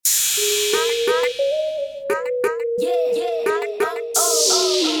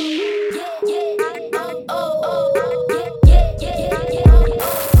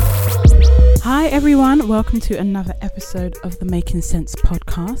everyone, welcome to another episode of the Making Sense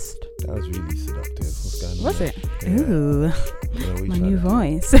podcast. That was really seductive. What's going on? Was it? Yeah. Ooh, Yeah, my new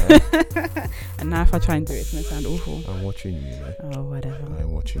voice. And now if I try and do it, it's going to sound awful. I'm watching you, man. Oh, whatever.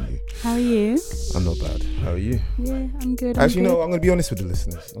 I'm watching you. How are you? I'm not bad. How are you? Yeah, I'm good. Actually, no, I'm going to be honest with the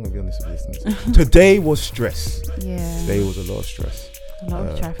listeners. Today was stress. Yeah. Today was a lot of stress. A lot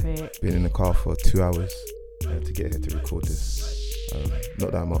of traffic. Been in the car for 2 hours to get here to record this.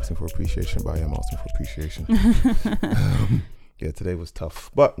 Not that I'm asking for appreciation, but I am asking for appreciation. Yeah, today was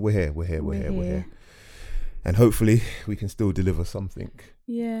tough. But we're here. And hopefully we can still deliver something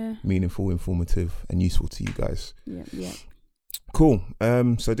meaningful, informative and useful to you guys. Yeah. Cool.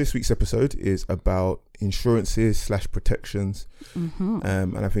 So this week's episode is about insurances / protections. Mm-hmm.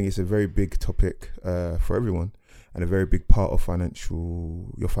 And I think it's a very big topic for everyone and a very big part of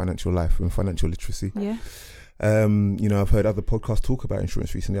your financial life and financial literacy. Yeah. I've heard other podcasts talk about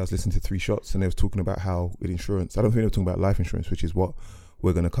insurance recently. I was listening to 3 Shots and they was talking about how with insurance, I don't think they were talking about life insurance, which is what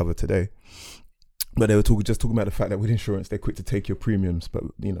we're going to cover today. But they were talking about the fact that with insurance, they're quick to take your premiums, but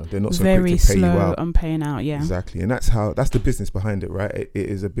they're not so very quick to pay you slow out. on paying out. Yeah, exactly. And that's the business behind it, right? It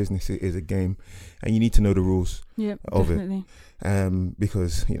is a business, it is a game, and you need to know the rules of definitely. It.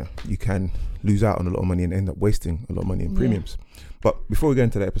 Because you can lose out on a lot of money and end up wasting a lot of money in premiums. But before we get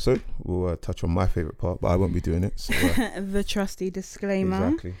into the episode, we'll touch on my favorite part, but I won't be doing it. So, the trusty disclaimer.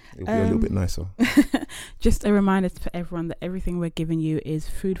 Exactly. It'll be a little bit nicer. Just a reminder for everyone that everything we're giving you is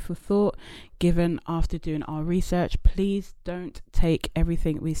food for thought, given after doing our research. Please don't take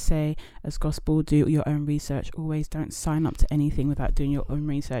everything we say as gospel. Do your own research. Always don't sign up to anything without doing your own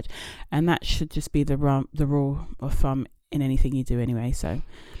research. And that should just be the rule of thumb in anything you do anyway. So,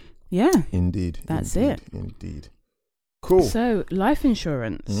 yeah. Indeed. That's it. Indeed. Cool. So, life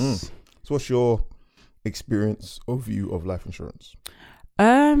insurance. So what's your experience or view of life insurance?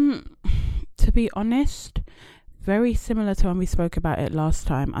 To be honest, very similar to when we spoke about it last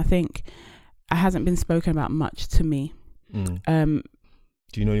time. I think it hasn't been spoken about much to me. Do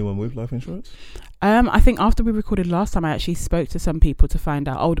you know anyone with life insurance? I think after we recorded last time, I actually spoke to some people to find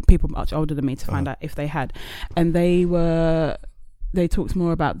out, older people much older than me, to find out if they had, and they talked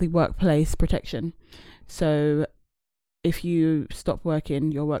more about the workplace protection. So if you stop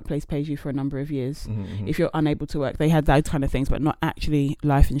working, your workplace pays you for a number of years. Mm-hmm. If you're unable to work, they had those kind of things, but not actually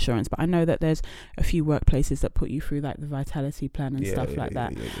life insurance. But I know that there's a few workplaces that put you through like the vitality plan and stuff like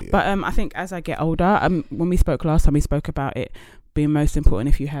that. Yeah. But I think as I get older, when we spoke last time, we spoke about it being most important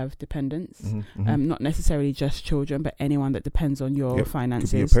if you have dependents, not necessarily just children, but anyone that depends on your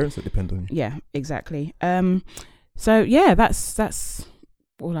finances. Could be your parents that depend on you. Yeah, exactly. So yeah, that's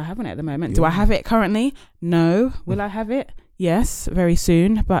all I have on it at the moment. Do I have it currently? No. Will I have it? Yes, very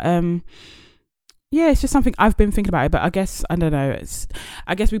soon. But it's just something I've been thinking about it. But I guess I don't know.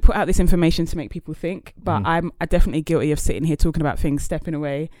 I guess we put out this information to make people think. But I'm definitely guilty of sitting here talking about things, stepping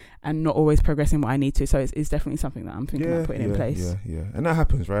away, and not always progressing what I need to. So it's definitely something that I'm thinking about putting in place. Yeah, and that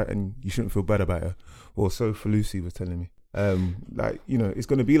happens, right? And you shouldn't feel bad about it. Well, so Lucy was telling me. It's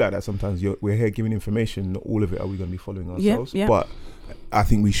going to be like that sometimes. We're here giving information. Not all of it are we going to be following ourselves. But I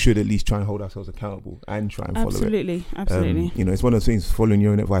think we should at least try and hold ourselves accountable and try and follow it. Absolutely. It's one of those things. Following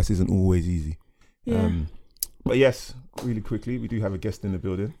your own advice isn't always easy. Yeah. But yes, really quickly, we do have a guest in the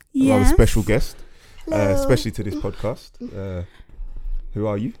building. Yes. A rather special guest, especially to this podcast. Who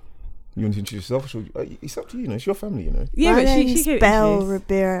are you? You want to introduce yourself? It's up to you. It's your family. Yeah, my but name's she Belle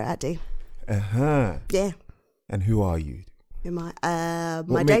Ribera Addy. Yeah. And who are you? My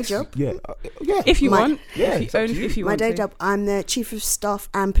day job. If you want. Yeah. If you my want day to. job. I'm the Chief of Staff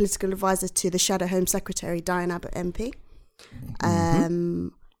and Political Advisor to the Shadow Home Secretary, Diane Abbott MP.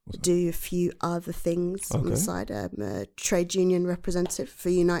 Do a few other things on the side. I'm a trade union representative for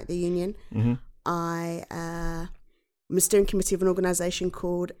Unite the Union. I'm a steering committee of an organisation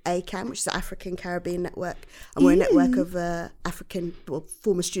called ACAM, which is the African Caribbean Network. And we're a network of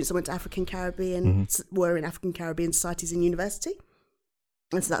former students that went to African Caribbean, were in African Caribbean societies and university.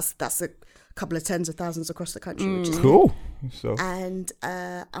 And so that's a couple of tens of thousands across the country, which is cool. And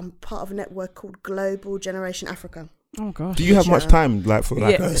I'm part of a network called Global Generation Africa. Oh gosh. Do you have much time for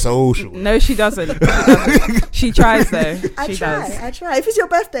a social? No, she doesn't. She tries though. I try. If it's your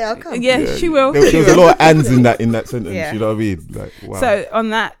birthday, I'll come. Yeah, she will. There's a lot of ands in that sentence. You know what I mean? Like, wow. So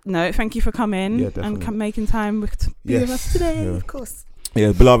on that note, thank you for coming and making time to be with us today. Of course.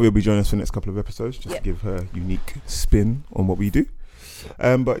 Yeah, Bilavi will be joining us for the next couple of episodes just to give her unique spin on what we do.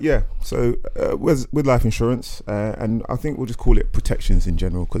 So with life insurance, and I think we'll just call it protections in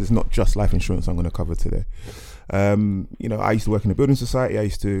general, because it's not just life insurance I'm going to cover today. I used to work in a building society. I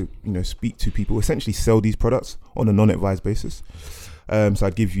used to, speak to people, essentially sell these products on a non-advised basis. So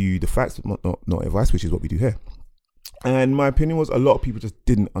I'd give you the facts, not advice, which is what we do here. And my opinion was a lot of people just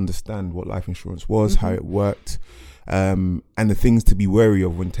didn't understand what life insurance was, how it worked, and the things to be wary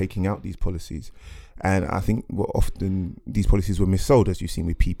of when taking out these policies. And I think often these policies were missold, as you've seen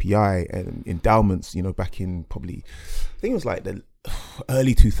with PPI and endowments, back in probably, I think it was like the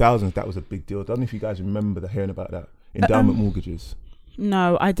early 2000s, that was a big deal. I don't know if you guys remember hearing about that. Endowment mortgages.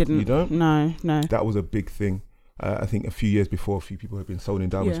 No, I didn't. You don't? No. That was a big thing. I think a few years before, a few people have been sold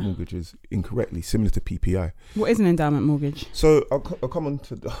endowment mortgages incorrectly, similar to PPI. What is an endowment mortgage? So I'll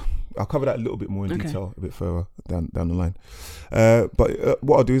cover that a little bit more in detail a bit further down the line. But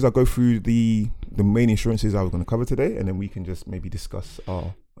what I'll do is I'll go through the main insurances I was going to cover today, and then we can just maybe discuss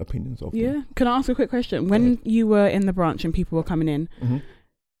our opinions of them. Yeah. Can I ask a quick question? When you were in the branch and people were coming in,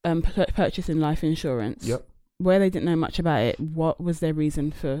 purchasing life insurance, where they didn't know much about it, what was their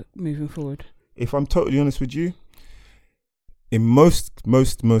reason for moving forward? If I'm totally honest with you, in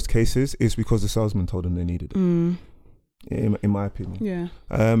most cases, it's because the salesman told them they needed it. In my opinion. Yeah.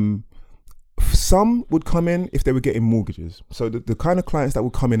 Some would come in if they were getting mortgages. So the kind of clients that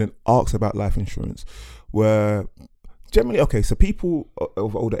would come in and ask about life insurance were generally, so people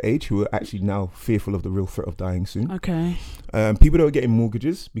of older age who are actually now fearful of the real threat of dying soon. Okay. People that were getting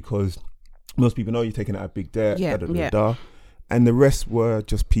mortgages because most people know you're taking out a big debt. And the rest were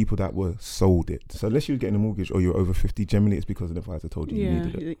just people that were sold it. So unless you were getting a mortgage or you're over 50, generally it's because an advisor told you you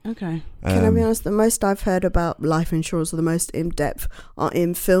needed it. Okay. Can I be honest? The most I've heard about life insurance, or the most in depth, are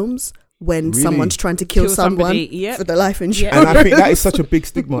in films when someone's trying to kill someone for the life insurance. And I think that is such a big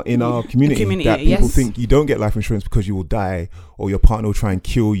stigma in our community that people think you don't get life insurance because you will die or your partner will try and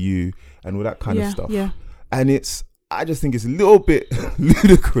kill you and all that kind of stuff. Yeah. And I just think it's a little bit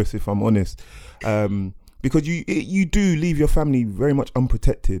ludicrous, if I'm honest. Because you do leave your family very much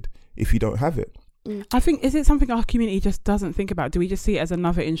unprotected if you don't have it. I think, is it something our community just doesn't think about? Do we just see it as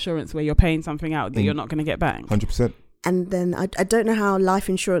another insurance where you're paying something out that you're not going to get back? 100%. And then I don't know how life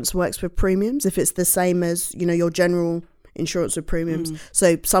insurance works with premiums, if it's the same as, your general insurance with premiums.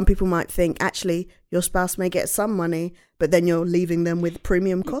 So some people might think, actually, your spouse may get some money, but then you're leaving them with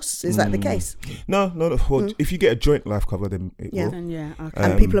premium costs. Is that the case? No. Well, if you get a joint life cover, then it will. Then okay.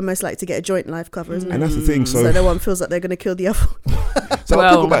 And people are most likely to get a joint life cover, isn't it? And that's the thing. So no one feels like they're going to kill the other one. So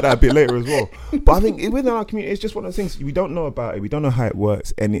I'll talk about that a bit later as well. But I think within our community, it's just one of those things. We don't know about it. We don't know how it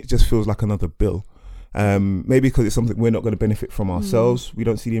works. And it just feels like another bill. Maybe because it's something we're not going to benefit from ourselves. We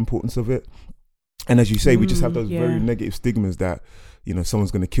don't see the importance of it. And as you say, we just have those very negative stigmas that, someone's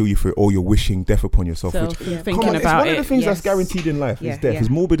going to kill you for it, or you're wishing death upon yourself. Thinking about it's one of the things that's guaranteed in life is death. As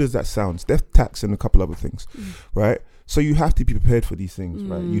morbid as that sounds, death, tax, and a couple other things, right? So you have to be prepared for these things,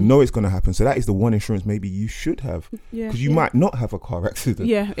 right? You know it's going to happen. So that is the one insurance maybe you should have, because you might not have a car accident.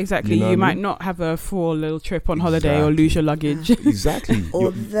 Yeah, exactly. You might not have a 4 little trip on holiday or lose your luggage. Exactly.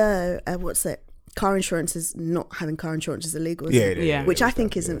 Although, what's it? Car insurance not having car insurance is illegal, which I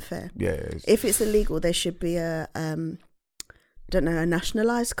think isn't fair. If it's illegal, there should be a a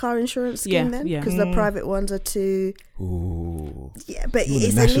nationalised car insurance scheme then, because the private ones are too. But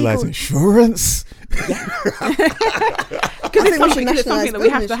it's nationalised insurance. Because it's something that we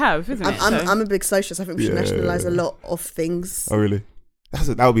have to have, isn't it? I'm a big socialist. I think we should nationalise a lot of things. Oh really? That's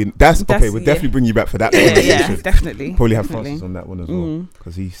okay. We'll definitely bring you back for that. Definitely. Probably have Francis on that one as well,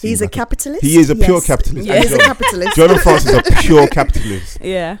 because he's a capitalist. He is a pure capitalist. Yeah. He's a capitalist. John and Francis are pure capitalists.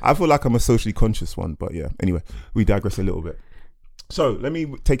 Yeah. I feel like I'm a socially conscious one, but anyway, we digress a little bit. So let me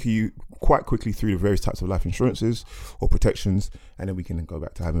take you quite quickly through the various types of life insurances or protections, and then we can go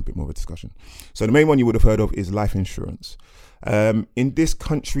back to having a bit more of a discussion. So the main one you would have heard of is life insurance. In this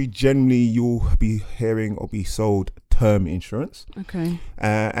country, generally, you'll be hearing or be sold term insurance. Okay.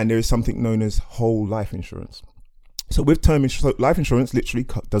 And there is something known as whole life insurance. So with term insurance, life insurance literally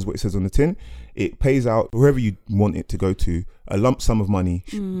does what it says on the tin. It pays out wherever you want it to go to, a lump sum of money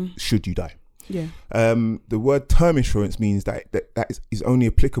should you die. Yeah. The word term insurance means that is only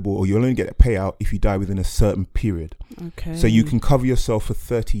applicable, or you'll only get a payout if you die within a certain period. Okay. So you can cover yourself for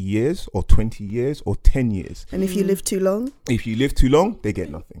 30 years or 20 years or 10 years. And if you live too long? If you live too long, they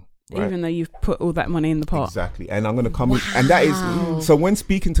get nothing. Right? Even though you've put all that money in the pot. Exactly. And I'm going to come in, and that is, so when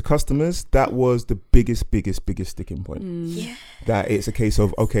speaking to customers, that was the biggest sticking point. That it's a case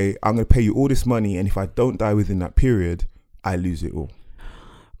of, okay, I'm going to pay you all this money, and if I don't die within that period, I lose it all.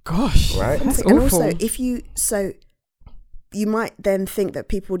 Gosh, right? That's and awful. Also, you might then think that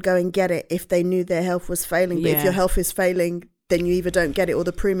people would go and get it if they knew their health was failing. But if your health is failing, then you either don't get it or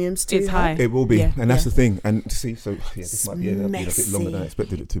the premium's too high. It will be, and that's the thing. And see, so this might be a bit longer than I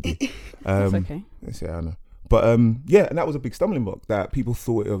expected it to be. That's okay. I know. But and that was a big stumbling block, that people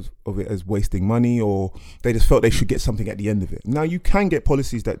thought of it as wasting money, or they just felt they should get something at the end of it. Now you can get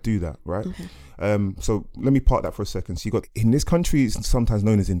policies that do that, right? So let me park that for a second. So you got, in this country, it's sometimes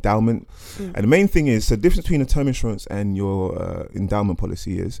known as endowment. And the main thing is, so the difference between a term insurance and your endowment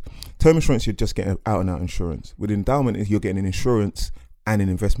policy is, term insurance, you're just getting out and out insurance. With endowment, you're getting an insurance and an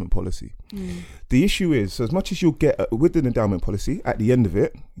investment policy. The issue is, so as much as you'll get with an endowment policy, at the end of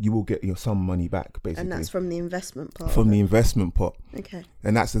it, you will get some money back, basically. And that's from the investment part. From the investment pot. Okay.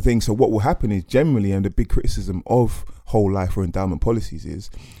 And that's the thing. So what will happen is, generally, and the big criticism of whole life or endowment policies is,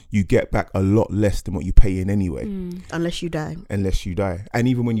 you get back a lot less than what you pay in anyway. Unless you die. And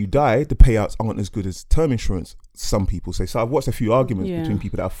even when you die, the payouts aren't as good as term insurance, some people say. So I've watched a few arguments between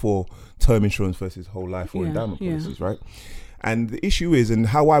people that are for term insurance versus whole life or endowment policies, right? And the issue is, and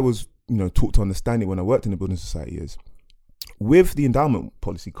how I was, taught to understand it when I worked in the building society, is with the endowment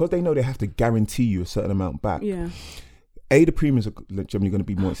policy, because they know they have to guarantee you a certain amount back. The premiums are generally going to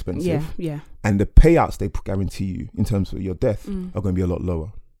be more expensive. And the payouts they guarantee you in terms of your death are going to be a lot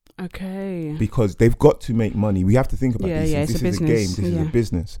lower. Okay. Because they've got to make money. We have to think about these things. This is a game. This is a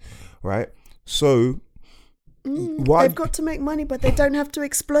business, right? So they've got to make money, but they don't have to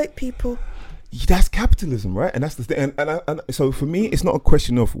exploit people. That's capitalism, right? And that's the thing. And so for me, it's not a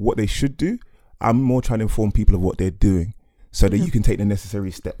question of what they should do. I'm more trying to inform people of what they're doing, so that you can take the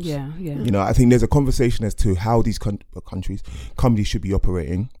necessary steps. I think there's a conversation as to how these companies should be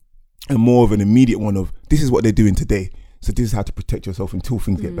operating, and more of an immediate one of, this is what they're doing today, so this is how to protect yourself until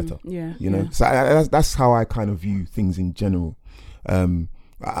things get better. So that's how I kind of view things in general.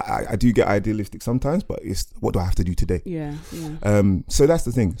 I do get idealistic sometimes, but it's, what do I have to do today? So that's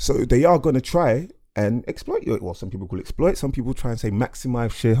the thing. So they are going to try and exploit you. Well, some people call it exploit. Some people try and say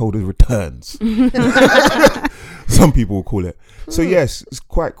maximize shareholder returns. Some people will call it. So yes, it's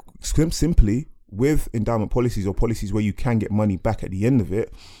quite simply, with endowment policies or policies where you can get money back at the end of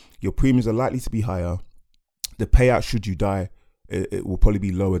it, your premiums are likely to be higher. The payout, should you die, it will probably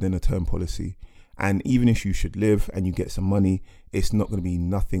be lower than a term policy. And even if you should live and you get some money, it's not going to be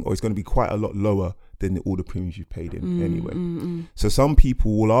nothing, or it's going to be quite a lot lower than all the premiums you've paid in anyway. So some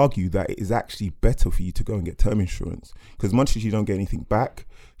people will argue that it is actually better for you to go and get term insurance, because much as you don't get anything back,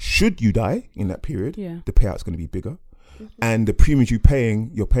 should you die in that period, the payout's going to be bigger. And the premiums you're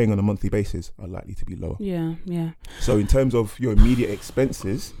paying on a monthly basis are likely to be lower. So in terms of your immediate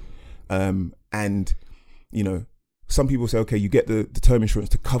expenses, and some people say, okay, you get the term insurance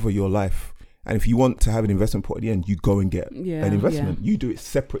to cover your life. And if you want to have an investment pot at the end, you go and get an investment. You do it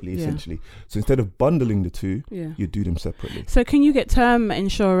separately, essentially. So instead of bundling the two, you do them separately. So can you get term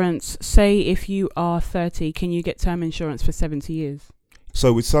insurance, say if you are 30, can you get term insurance for 70 years?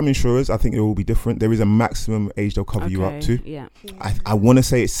 So with some insurers, I think it will be different. There is a maximum age they'll cover you up to. I want to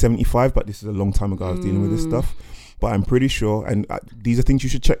say it's 75, but this is a long time ago I was dealing with this stuff. But I'm pretty sure, and these are things you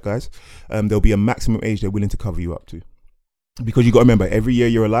should check, guys. There'll be a maximum age they're willing to cover you up to. Because you got to remember, every year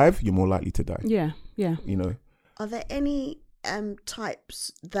you're alive, you're more likely to die. Are there any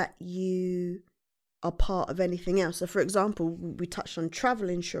types that you are part of anything else? So, for example, we touched on travel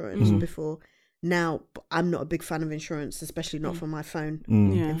insurance before. Now, I'm not a big fan of insurance, especially not for my phone.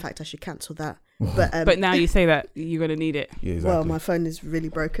 In fact, I should cancel that. But now you say that you're going to need it. Well, my phone is really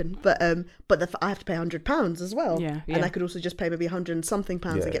broken. But I have to pay £100 as well. And I could also just pay maybe £100 and something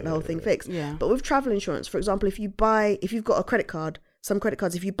pounds to get the whole thing fixed. But with travel insurance, for example, if you've got a credit card, some credit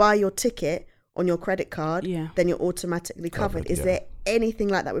cards, if you buy your ticket on your credit card, then you're automatically covered. Is there anything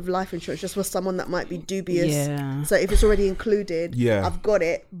like that with life insurance, just for someone that might be dubious? So if it's already included, I've got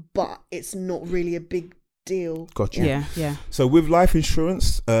it, but it's not really a big deal. Gotcha. So with life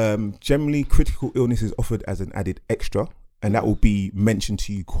insurance, generally critical illness is offered as an added extra, and that will be mentioned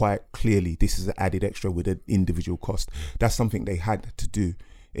to you quite clearly. This is an added extra with an individual cost. That's something they had to do,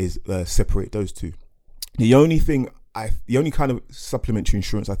 is separate those two. The only kind of supplementary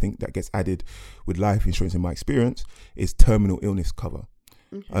insurance I think that gets added with life insurance, in my experience, is terminal illness cover.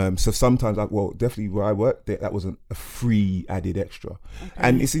 So sometimes, definitely where I work, that wasn't a free added extra.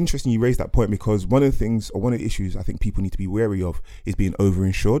 And it's interesting you raised that point, because one of the things, or one of the issues I think people need to be wary of, is being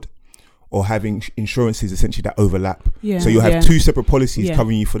overinsured, or having insurances essentially that overlap. So you'll have two separate policies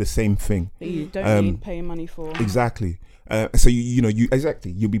covering you for the same thing. That you don't need paying money for. Exactly. So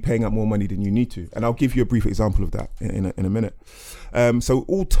you'll be paying out more money than you need to, and I'll give you a brief example of that in a minute. So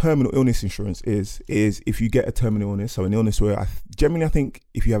all terminal illness insurance is if you get a terminal illness, so an illness where I think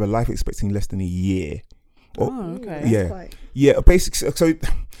if you have a life expectancy less than a year. Basically, so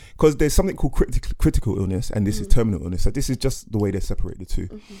because there's something called critical illness, and this is terminal illness. So this is just the way they separate the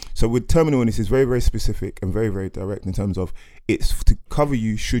two. So with terminal illness, it's very, very specific and very, very direct in terms of it's to cover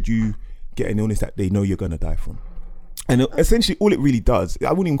you should you get an illness that they know you're going to die from. And essentially all it really does, I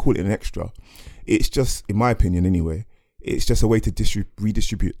wouldn't even call it an extra. It's just, in my opinion anyway, it's just a way to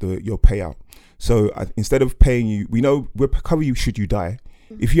redistribute your payout. So instead of paying you, we know we'll cover you should you die.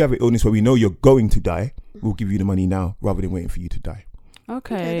 If you have an illness where we know you're going to die, we'll give you the money now rather than waiting for you to die.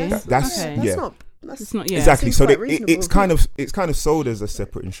 Okay. That's not exactly. So it's kind of sold as a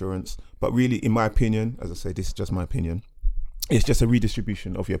separate insurance, but really, in my opinion, as I say, this is just my opinion. It's just a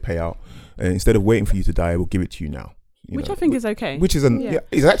redistribution of your payout, and instead of waiting for you to die, we'll give it to you now. Which I think is okay. Which is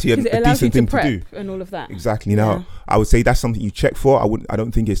is actually a decent thing to do. And all of that. Exactly. Now, I would say that's something you check for. I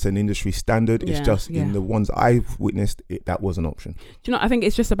don't think it's an industry standard. It's just in the ones I've witnessed, that was an option. Do you know, I think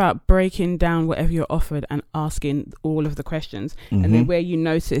it's just about breaking down whatever you're offered and asking all of the questions. And then where you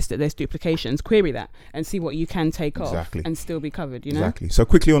notice that there's duplications, query that and see what you can take off and still be covered, you know? Exactly. So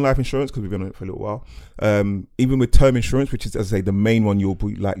quickly on life insurance, because we've been on it for a little while. Even with term insurance, which is, as I say, the main one you'll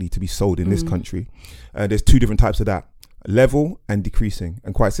be likely to be sold in this country, there's two different types of that. Level and decreasing.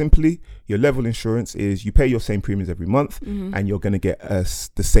 And quite simply, your level insurance is you pay your same premiums every month and you're going to get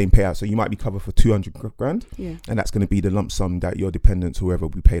the same payout. So you might be covered for 200 grand and that's going to be the lump sum that your dependents, whoever,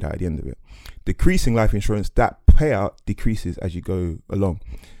 will be paid out at the end of it. Decreasing life insurance, that payout decreases as you go along.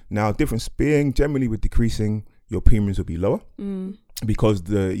 Now, difference being, generally with decreasing, your premiums will be lower because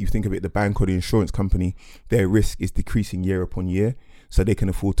you think of it, the bank or the insurance company, their risk is decreasing year upon year. So they can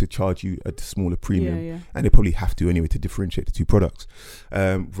afford to charge you a smaller premium. And they probably have to anyway to differentiate the two products.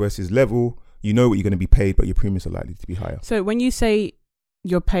 Versus level, you know what you're going to be paid, but your premiums are likely to be higher. So when you say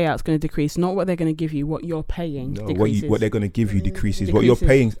your payout's going to decrease, not what they're going to give you, what you're paying decreases. What they're going to give you decreases. What you're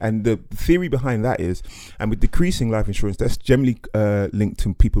paying. And the theory behind that is, and with decreasing life insurance, that's generally linked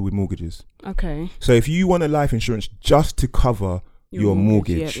to people with mortgages. Okay. So if you want a life insurance just to cover your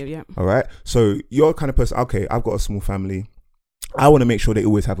mortgage, all right? So you're the kind of person, okay, I've got a small family. I want to make sure they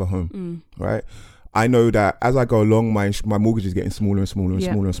always have a home, right? I know that as I go along, my mortgage is getting smaller and smaller and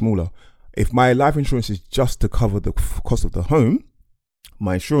smaller and smaller. If my life insurance is just to cover the cost of the home,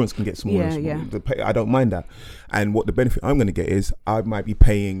 my insurance can get smaller and smaller. I don't mind that. And what the benefit I'm going to get is I might be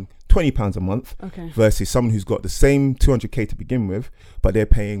paying £20 a month versus someone who's got the same 200k to begin with, but they're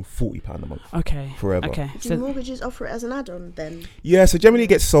paying £40 a month. Forever. Do mortgages offer it as an add-on then? Yeah, so generally it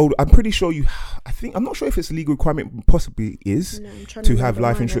gets sold. I'm pretty sure I'm not sure if it's a legal requirement, possibly is to have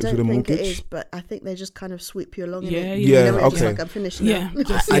life insurance with a mortgage. I don't think it is, but I think they just kind of sweep you along. Okay. I'm finishing now.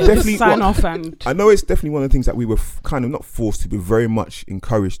 I definitely sign off and I know it's definitely one of the things that we were kind of not forced to, but very much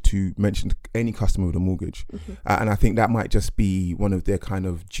encouraged to mention to any customer with a mortgage. And I think that might just be one of their kind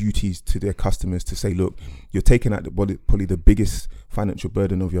of duties to their customers to say, look, you're taking out probably the biggest financial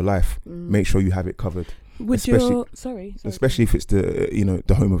burden of your life. Make sure you have it covered. Especially if it's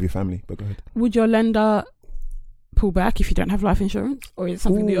the home of your family. But go ahead. Would your lender pull back if you don't have life insurance, or is it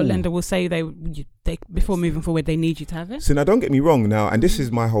something that your lender will say they before moving forward they need you to have it? So now, don't get me wrong now, and this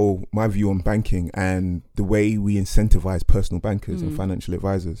is my view on banking and the way we incentivize personal bankers and financial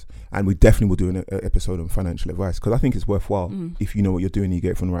advisors, and we definitely will do an episode on financial advice because I think it's worthwhile if you know what you're doing and you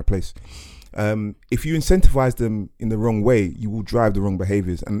get it from the right place. If you incentivize them in the wrong way, you will drive the wrong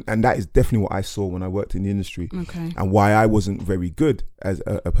behaviors, and that is definitely what I saw when I worked in the industry, and why I wasn't very good as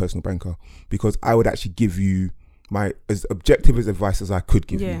a personal banker, because I would actually give you as objective as advice as I could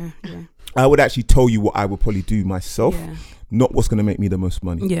give you. I would actually tell you what I would probably do myself, not what's going to make me the most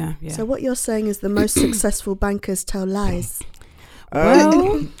money. So what you're saying is the most successful bankers tell lies.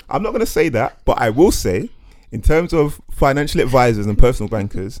 I'm not going to say that, but I will say, in terms of financial advisors and personal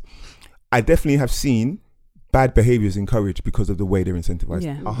bankers, I definitely have seen bad behaviors encouraged because of the way they're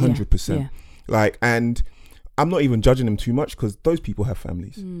incentivized. 100%. And I'm not even judging them too much because those people have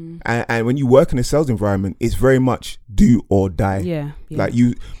families. And when you work in a sales environment, it's very much do or die.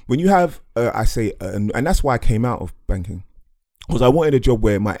 When you have, and that's why I came out of banking, because I wanted a job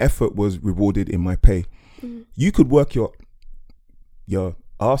where my effort was rewarded in my pay. You could work your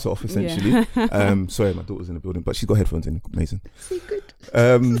arse off, essentially. Sorry, my daughter's in the building, but she's got headphones in. Amazing.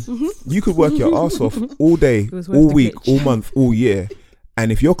 You could work your arse off all day, all week, all month, all year.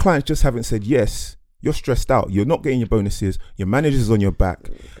 And if your clients just haven't said yes, you're stressed out. You're not getting your bonuses. Your manager's on your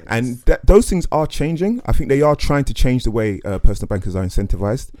back. And those things are changing. I think they are trying to change the way personal bankers are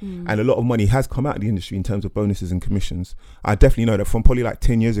incentivized. And a lot of money has come out of the industry in terms of bonuses and commissions. I definitely know that from probably like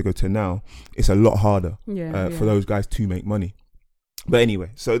 10 years ago to now, it's a lot harder for those guys to make money. But anyway,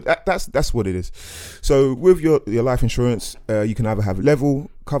 so that's what it is. So with your life insurance, you can either have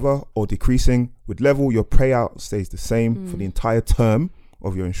level cover or decreasing. With level, your payout stays the same for the entire term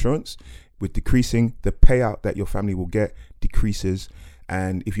of your insurance. With decreasing, the payout that your family will get decreases.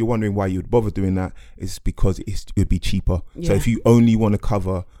 And if you're wondering why you would bother doing that, it's because it would be cheaper. So if you only want to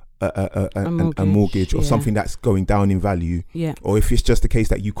cover a mortgage or something that's going down in value, or if it's just the case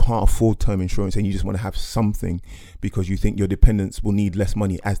that you can't afford term insurance and you just want to have something because you think your dependents will need less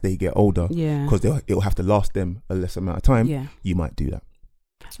money as they get older, because it'll have to last them a less amount of time, you might do that.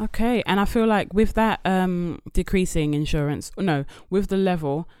 Okay, and I feel like with that decreasing insurance, with the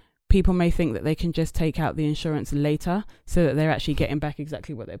level, people may think that they can just take out the insurance later so that they're actually getting back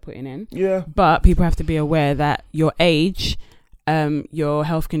exactly what they're putting in. Yeah. But people have to be aware that your age, your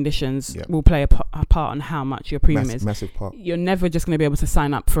health conditions will play a part on how much your premium is. Massive part. You're never just going to be able to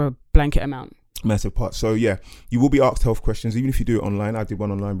sign up for a blanket amount. Massive part. So you will be asked health questions, even if you do it online. I did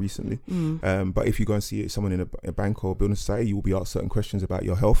one online recently. But if you go and see someone in a bank or a building society, you will be asked certain questions about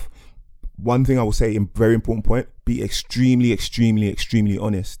your health. One thing I will say, very important point, be extremely, extremely, extremely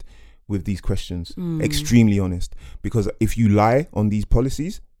honest with these questions. Extremely honest. Because if you lie on these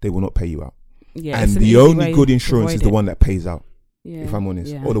policies, they will not pay you out. And the only good insurance is the one that pays out. If I'm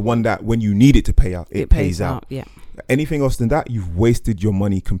honest, or the one that when you need it to pay out, it pays out. Anything else than that, you've wasted your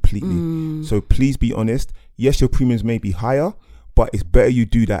money completely. So please be honest. Yes, your premiums may be higher, but it's better you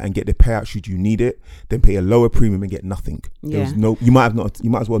do that and get the payout should you need it than pay a lower premium and get nothing. You might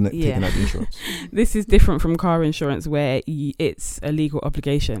as well not taken out the insurance. This is different from car insurance where it's a legal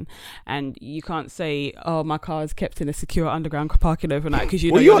obligation and you can't say, oh, my car is kept in a secure underground parking overnight because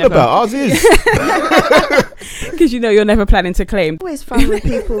you know you're never, ours is. Because you're never planning to claim. I always find when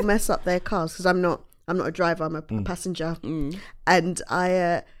people mess up their cars, because I'm not a driver, I'm a passenger, and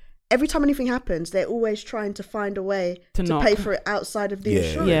I every time anything happens, they're always trying to find a way to pay for it outside of the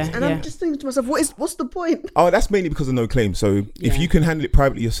insurance. And I'm just thinking to myself, what's the point? Oh, that's mainly because of no claims. So if you can handle it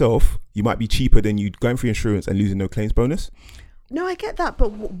privately yourself, you might be cheaper than you going for insurance and losing no claims bonus. No, I get that,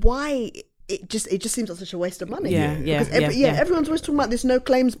 but why? It just seems like such a waste of money. Everyone's always talking about this no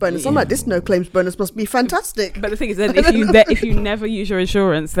claims bonus. I'm like, this no claims bonus must be fantastic. But the thing is, then if you never use your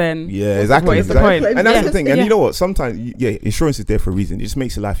insurance, then exactly. What is the point? And that's the thing. And you know what? Sometimes insurance is there for a reason. It just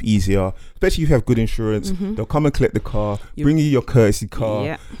makes your life easier, especially if you have good insurance. They'll come and collect the car, bring you your courtesy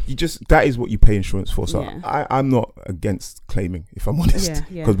car. You just that is what you pay insurance for. So I'm not against claiming, if I'm honest,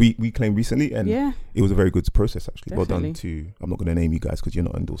 because we claimed recently and it was a very good process actually. Definitely. Well done to. I'm not going to name you guys because you're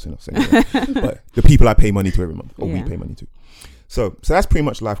not endorsing us anyway. But the people I pay money to every month, or we pay money to. So that's pretty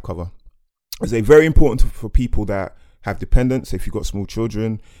much life cover. It's very important for people that have dependents. If you've got small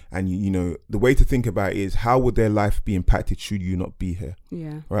children, and you know the way to think about it is how would their life be impacted should you not be here?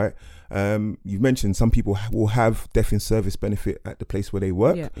 Right. You've mentioned some people will have death in service benefit at the place where they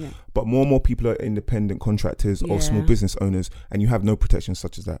work, but more and more people are independent contractors or small business owners, and you have no protection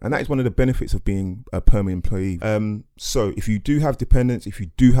such as that. And that is one of the benefits of being a permanent employee. So if you do have dependents, if you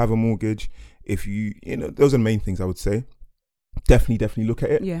do have a mortgage, if you those are the main things I would say. Definitely look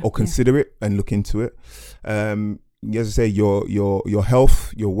at it or consider it and look into it. As I say, your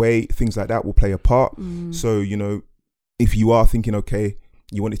health, your weight, things like that will play a part. So if you are thinking, okay,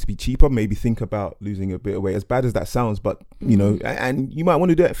 you want it to be cheaper, maybe think about losing a bit of weight. As bad as that sounds, but and you might want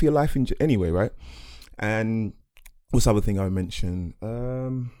to do it for your life anyway, right? And what's the other thing I would mention?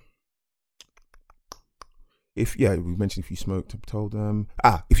 We mentioned if you smoked, I'm told.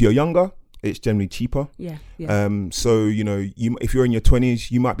 If you're younger, it's generally cheaper. So if you're in your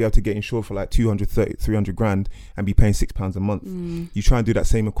 20s, you might be able to get insured for like 300 grand and be paying £6 a month. You try and do that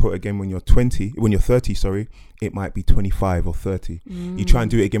same quote again when you're 30, sorry, it might be 25 or 30. You try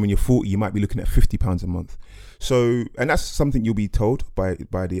and do it again when you're 40, you might be looking at £50 a month. So, and that's something you'll be told by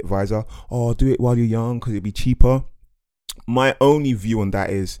the advisor. Oh, do it while you're young because it'll be cheaper. My only view on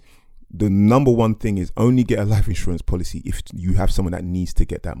that is, the number one thing is only get a life insurance policy if you have someone that needs to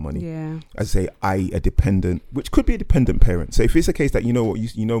get that money. As I say, a dependent, which could be a dependent parent. So if it's a case that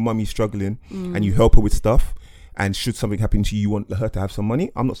mummy's struggling and you help her with stuff, and should something happen to you, you want her to have some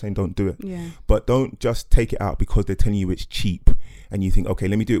money, I'm not saying don't do it. But don't just take it out because they're telling you it's cheap and you think, okay,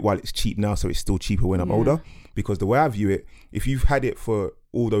 let me do it while it's cheap now so it's still cheaper when I'm older. Because the way I view it, if you've had it for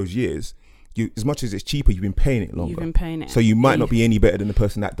all those years, as much as it's cheaper, you've been paying it longer. So you might not be any better than the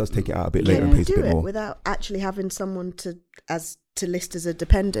person that does take it out a bit later and pays a bit more. Without actually having someone to list as a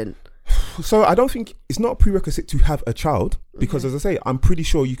dependent. So I don't think it's not a prerequisite to have a child because, as I say, I'm pretty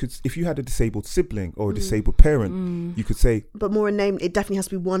sure you could, if you had a disabled sibling or a disabled parent, you could say. But more named, it definitely has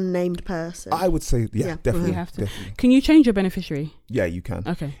to be one named person. I would say, definitely. You have to. Definitely. Can you change your beneficiary? Yeah, you can.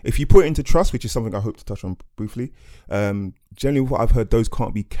 Okay. If you put it into trust, which is something I hope to touch on briefly, generally what I've heard, those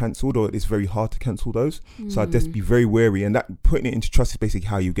can't be cancelled or it's very hard to cancel those. So I'd just be very wary. And that putting it into trust is basically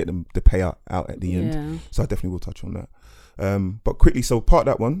how you get them the payout out at the end. So I definitely will touch on that. But quickly, so part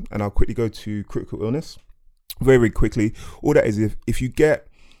that one, and I'll quickly go to critical illness very, very quickly. All that is if you get,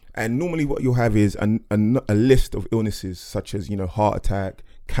 and normally what you'll have is a list of illnesses such as, heart attack,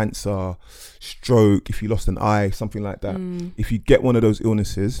 cancer, stroke, if you lost an eye, something like that. If you get one of those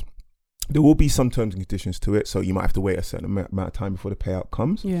illnesses, there will be some terms and conditions to it, so you might have to wait a certain amount of time before the payout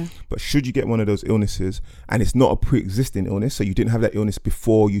comes. Yeah. But should you get one of those illnesses, and it's not a pre-existing illness, so you didn't have that illness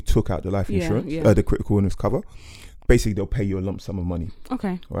before you took out the life insurance, the critical illness cover, basically they'll pay you a lump sum of money.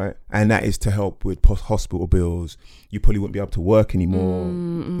 Okay. Right? And that is to help with hospital bills. You probably wouldn't be able to work anymore,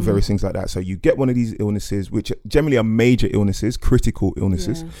 various things like that. So you get one of these illnesses, which generally are major illnesses, critical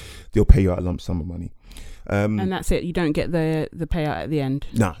illnesses, they'll pay you out a lump sum of money. And that's it. You don't get the payout at the end.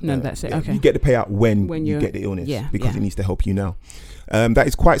 No, that's it. Okay. You get the payout when you get the illness, because it needs to help you now. That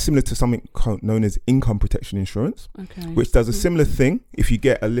is quite similar to something known as income protection insurance, which does a similar thing. If you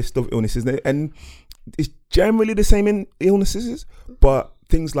get a list of illnesses, and it's generally the same in illnesses, but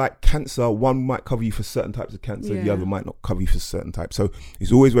things like cancer, one might cover you for certain types of cancer, the other might not cover you for certain types. So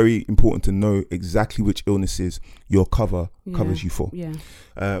it's always very important to know exactly which illnesses your cover covers you for.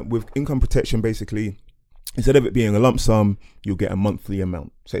 With income protection, basically, instead of it being a lump sum, you'll get a monthly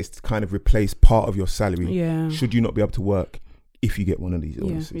amount. So it's to kind of replace part of your salary should you not be able to work if you get one of these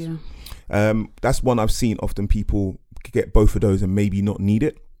illnesses. That's one I've seen often people get both of those and maybe not need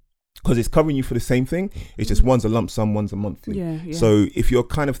it, because it's covering you for the same thing. It's just one's a lump sum, one's a monthly. So if you're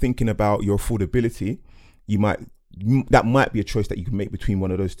kind of thinking about your affordability, that might be a choice that you can make between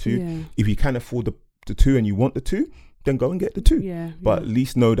one of those two. If you can afford the two and you want the two, then go and get the two. But at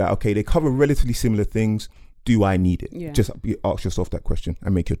least know that, okay, they cover relatively similar things. Do I need it? Just ask yourself that question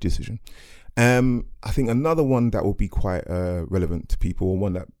and make your decision. I think another one that will be quite relevant to people, or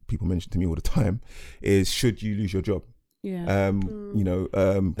one that people mention to me all the time, is should you lose your job?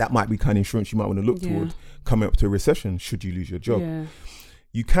 That might be kind of insurance you might want to look toward coming up to a recession. Should you lose your job?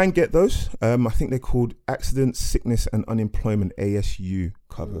 You can get those. I think they're called accident, sickness and unemployment ASU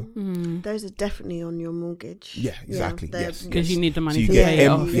cover. Those are definitely on your mortgage. Yeah, exactly. Yes, because you need the money so to pay it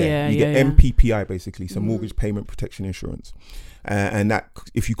off. You get MPPI basically, so mortgage payment protection insurance. And that,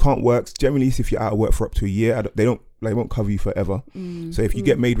 if you can't work, generally if you're out of work for up to a year, they won't cover you forever. So if you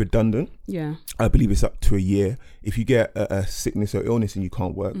get made redundant, I believe it's up to a year. If you get a sickness or illness and you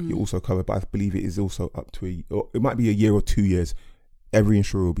can't work, you're also covered. But I believe it is also up to it might be a year or 2 years. Every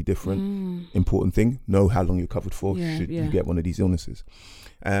insurer will be different. Important thing, know how long you're covered for should you get one of these illnesses.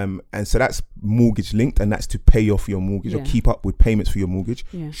 And so that's mortgage linked, and that's to pay off your mortgage or keep up with payments for your mortgage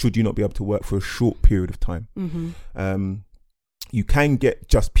should you not be able to work for a short period of time. You can get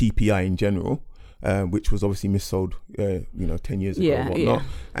just PPI in general, which was obviously missold 10 years ago or whatnot,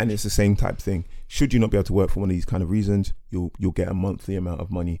 and it's the same type thing. Should you not be able to work for one of these kind of reasons, you'll get a monthly amount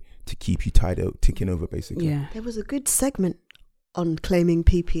of money to keep you ticking over basically. There was a good segment on claiming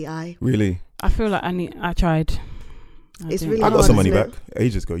PPI. Really? I feel like I tried. It's really I got hard, some money back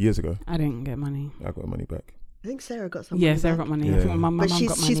years ago. I didn't get money. I got money back. I think Sarah got some. Yeah, Sarah got money. I think my mum got money.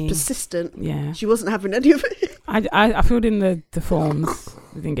 But she's persistent. Yeah, she wasn't having any of it. I filled in the forms.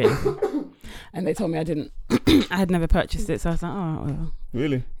 I didn't get anything, and they told me I didn't. I had never purchased it, so I was like, oh well.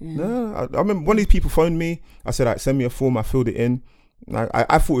 Really? Yeah. No, I remember one of these people phoned me. I said, send me a form. I filled it in.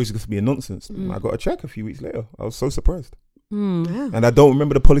 I thought it was going to be a nonsense. I got a check a few weeks later. I was so surprised. And I don't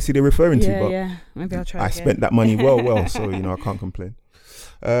remember the policy they're referring to, but maybe I'll try. I spent that money well, so I can't complain.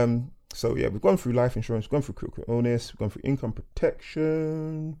 So we've gone through life insurance, we've gone through critical illness, we've gone through income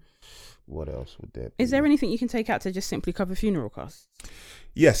protection. What else would there be? Is there anything you can take out to just simply cover funeral costs?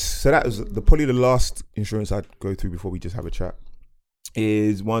 Yes, so that was probably the last insurance I'd go through before we just have a chat.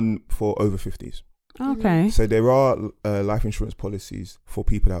 Is one for over 50s. Okay. So there are life insurance policies for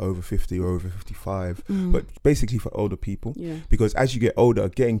people that are over 50 or over 55, but basically for older people. Because as you get older,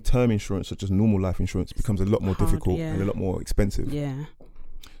 getting term insurance, such as normal life insurance, becomes a lot more difficult and a lot more expensive.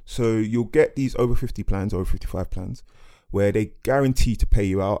 So you'll get these over 50 plans, over 55 plans, where they guarantee to pay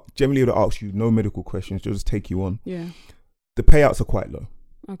you out. Generally, they'll ask you no medical questions, they'll just take you on. The payouts are quite low.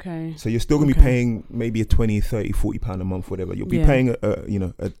 Okay. So you're still going to be paying maybe a 20, 30, 40 pound a month, whatever. You'll be paying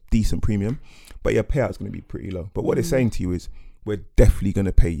a decent premium, but your payout's going to be pretty low. But what they're saying to you is, we're definitely going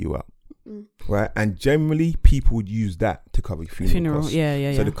to pay you out. Right? And generally people would use that to cover funeral costs.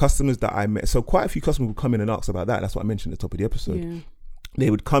 So the customers that I met, so quite a few customers would come in and ask about that. That's what I mentioned at the top of the episode. They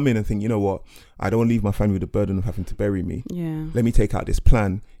would come in and think, you know what, I don't want to leave my family with the burden of having to bury me. Let me take out this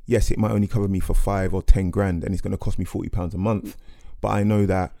plan. Yes, it might only cover me for 5 or 10 grand and it's going to cost me £40 a month. But I know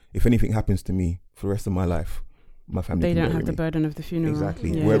that if anything happens to me for the rest of my life, my family they can don't have bury the me. burden of the funeral.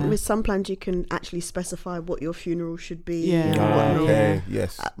 Exactly. With some plans you can actually specify what your funeral should be.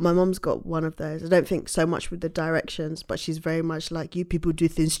 Yes. My mum's got one of those. I don't think so much with the directions, but she's very much like, you people do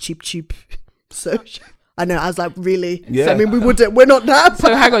things cheap. So I know, I was like, really? So, I mean, we're not that.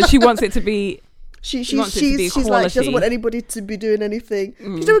 So hang on, she wants it to be She's like, she doesn't want anybody to be doing anything. You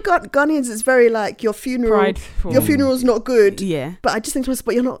know, with Ghanaians, it's very like your funeral's not good. Yeah. But I just think to myself,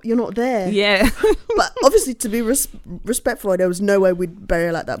 but you're not there. Yeah. But obviously, to be respectful, there was no way we'd bury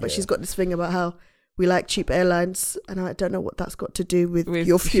her like that. But she's got this thing about how we like cheap airlines, and I don't know what that's got to do with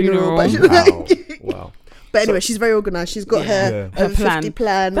your funeral. Wow. But anyway, she's very organised. She's got her plan. 50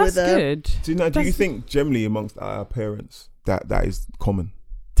 plan. That's good. Do you think generally amongst our parents that is common?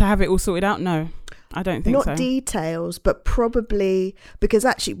 To have it all sorted out? No, I don't think so. Not details, but probably because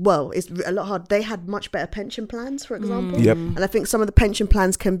actually, it's a lot hard. They had much better pension plans, for example. Yep. And I think some of the pension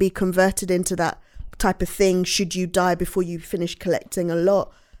plans can be converted into that type of thing should you die before you finish collecting a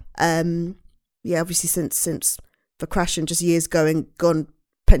lot. Obviously since the crash and just years gone,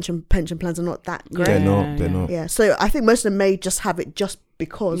 pension plans are not that great. They're not. Yeah, so I think most of them may just have it just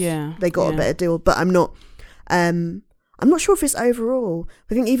because they got a better deal. But I'm not sure if it's overall.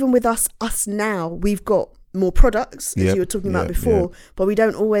 I think even with us now, we've got more products, as you were talking about before, but we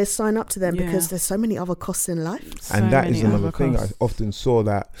don't always sign up to them because there's so many other costs in life. And that is another thing. I often saw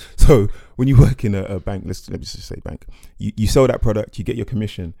that. So when you work in a bank, let me just say bank, you sell that product, you get your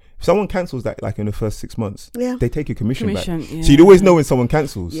commission. If someone cancels that, like in the first 6 months, they take your commission back. Yeah. So you'd always know when someone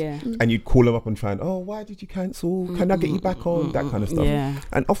cancels, and you'd call them up and try and, why did you cancel? Can I get you back on? That kind of stuff. Yeah.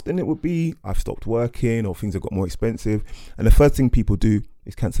 And often it would be, I've stopped working, or things have got more expensive. And the first thing people do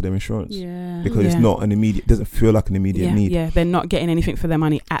is cancel their insurance because it's not an immediate, doesn't feel like an immediate need. Yeah, they're not getting anything for their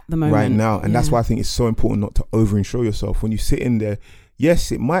money at the moment. Right now. And that's why I think it's so important not to over-insure yourself. When you sit in there,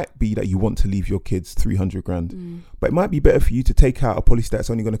 yes, it might be that you want to leave your kids 300 grand, but it might be better for you to take out a policy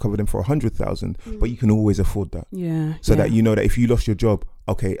that's only going to cover them for 100,000, but you can always afford that. Yeah. So that you know that if you lost your job,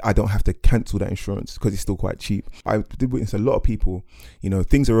 okay, I don't have to cancel that insurance because it's still quite cheap. I did witness a lot of people,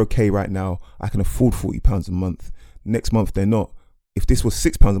 things are okay right now. I can afford £40 a month. Next month, they're not. If this was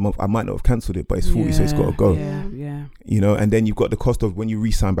 £6 a month, I might not have cancelled it, but it's 40, so it's got to go. Yeah. And then you've got the cost of when you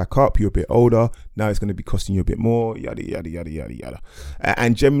re-sign back up, you're a bit older. Now it's going to be costing you a bit more, yada, yada, yada, yada, yada.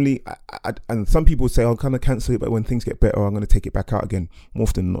 And generally, and some people say, I'll kind of cancel it, but when things get better, I'm going to take it back out again. More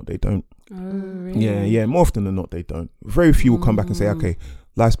often than not, they don't. Oh, really? Yeah. More often than not, they don't. Very few will come back and say, okay,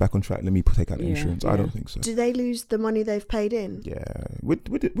 life's back on track, let me take out the insurance. I don't think so. Do they lose the money they've paid in? Yeah, with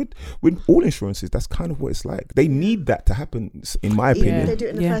all insurances, that's kind of what it's like. They need that to happen, in my opinion. They do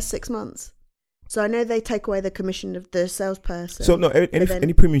it in the first 6 months. So I know they take away the commission of the salesperson. So no,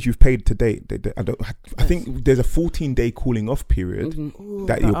 any premiums you've paid to date, I think there's a 14-day cooling off period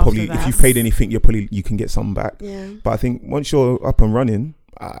that you'll probably, if you've paid anything, you can get some back. Yeah. But I think once you're up and running,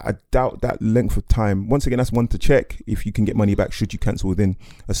 I doubt that length of time. Once again, that's one to check if you can get money back should you cancel within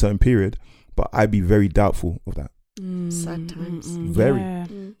a certain period. But I'd be very doubtful of that. Sad times. Very. Yeah.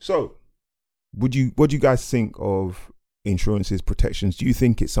 So, what do you guys think of insurances, protections? Do you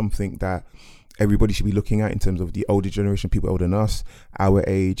think it's something that everybody should be looking at in terms of the older generation, people older than us, our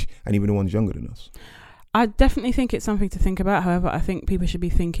age, and even the ones younger than us? I definitely think it's something to think about. However, I think people should be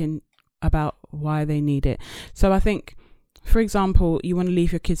thinking about why they need it. So I think, for example, you want to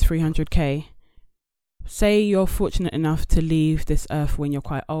leave your kids 300k. Say you're fortunate enough to leave this earth when you're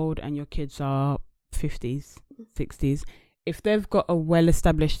quite old and your kids are 50s, 60s. If they've got a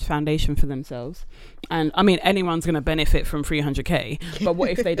well-established foundation for themselves, and I mean, anyone's going to benefit from 300k, but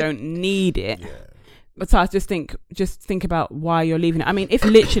what if they don't need it? But so I just think about why you're leaving it. I mean, if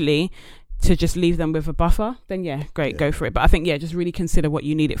literally to just leave them with a buffer, then great, go for it. But I think, just really consider what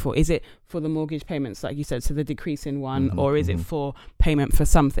you need it for. Is it for the mortgage payments, like you said, so the decrease in one, or is it for payment for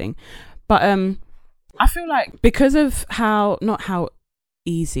something? But I feel like because of not how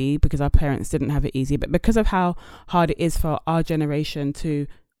easy, because our parents didn't have it easy, but because of how hard it is for our generation to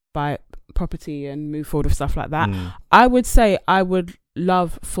buy property and move forward with stuff like that, I would say I would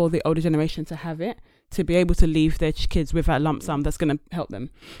love for the older generation to have it, to be able to leave their kids with a lump sum that's going to help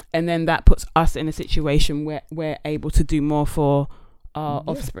them. And then that puts us in a situation where we're able to do more for our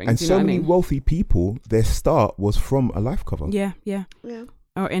offspring. And so many wealthy people, their start was from a life cover. Yeah.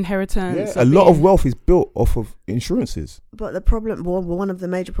 Or inheritance. Yeah, a lot of wealth is built off of insurances. But the problem, one of the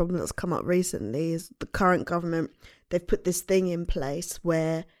major problems that's come up recently is the current government, they've put this thing in place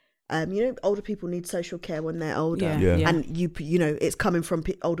where older people need social care when they're older, and it's coming from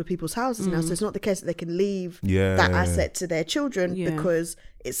older people's houses now, so it's not the case that they can leave that asset to their children because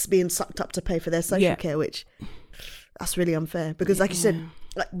it's being sucked up to pay for their social care, which that's really unfair. Because, like you said,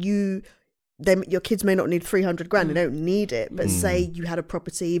 your kids may not need 300 grand; they don't need it. But say you had a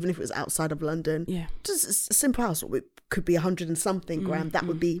property, even if it was outside of London, just a simple house, it could be 100 and something grand. That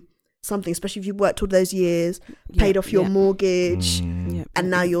would be something, especially if you worked all those years, paid off your mortgage, and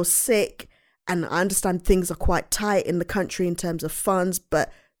now you're sick. And I understand things are quite tight in the country in terms of funds,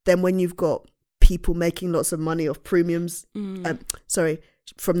 but then when you've got people making lots of money off premiums,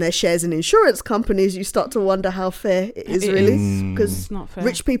 from their shares in insurance companies, you start to wonder how fair it is really. Because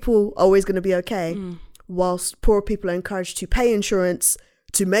rich people are always going to be okay, whilst poor people are encouraged to pay insurance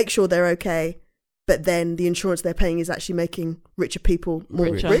to make sure they're okay. But then the insurance they're paying is actually making richer people more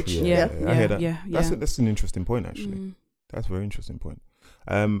rich. I hear that. Yeah. That's an interesting point, actually. That's a very interesting point.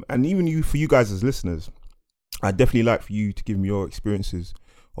 And even for you guys as listeners, I'd definitely like for you to give me your experiences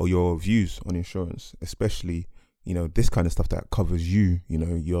or your views on insurance, especially, this kind of stuff that covers you,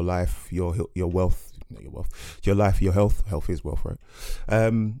 your life, your wealth, not your wealth, your life, your health. Health is wealth, right?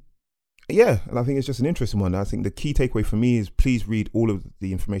 And I think it's just an interesting one. I think the key takeaway for me is please read all of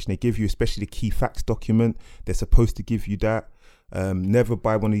the information they give you, especially the key facts document. They're supposed to give you that. Never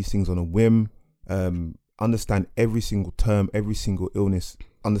buy one of these things on a whim. Understand every single term, every single illness.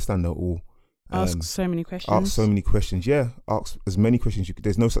 Understand that all. Ask so many questions. Ask so many questions. Yeah, ask as many questions you could.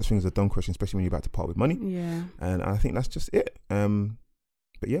 There's no such thing as a dumb question, especially when you're about to part with money. Yeah. And I think that's just it.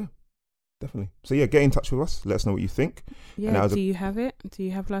 But yeah, definitely. So yeah, get in touch with us. Let us know what you think. Yeah. Do you have it? Do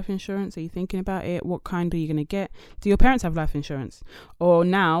you have life insurance? Are you thinking about it? What kind are you going to get? Do your parents have life insurance? Or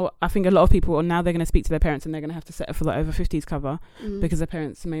now, I think a lot of people are now they're going to speak to their parents and they're going to have to settle for the over 50s cover because their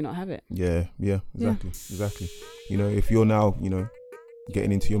parents may not have it. Yeah. Exactly. If you're now,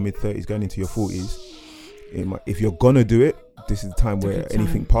 getting into your mid-30s, going into your 40s, if you're gonna do it, this is the time where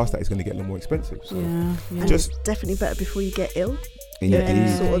anything past that is going to get a little more expensive. So and just definitely better before you get ill.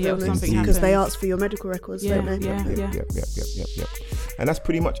 Because they ask for your medical records, don't they? Yeah. And that's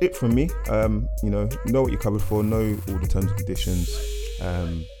pretty much it from me. Know what you're covered for, know all the terms and conditions.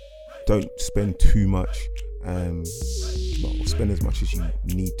 Don't spend too much. Spend as much as you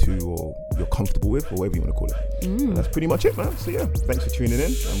need to or you're comfortable with, or whatever you want to call it. And that's pretty much it, man. So yeah, thanks for tuning in,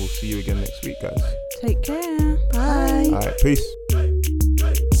 and we'll see you again next week, guys. Take care. Bye. All right, peace.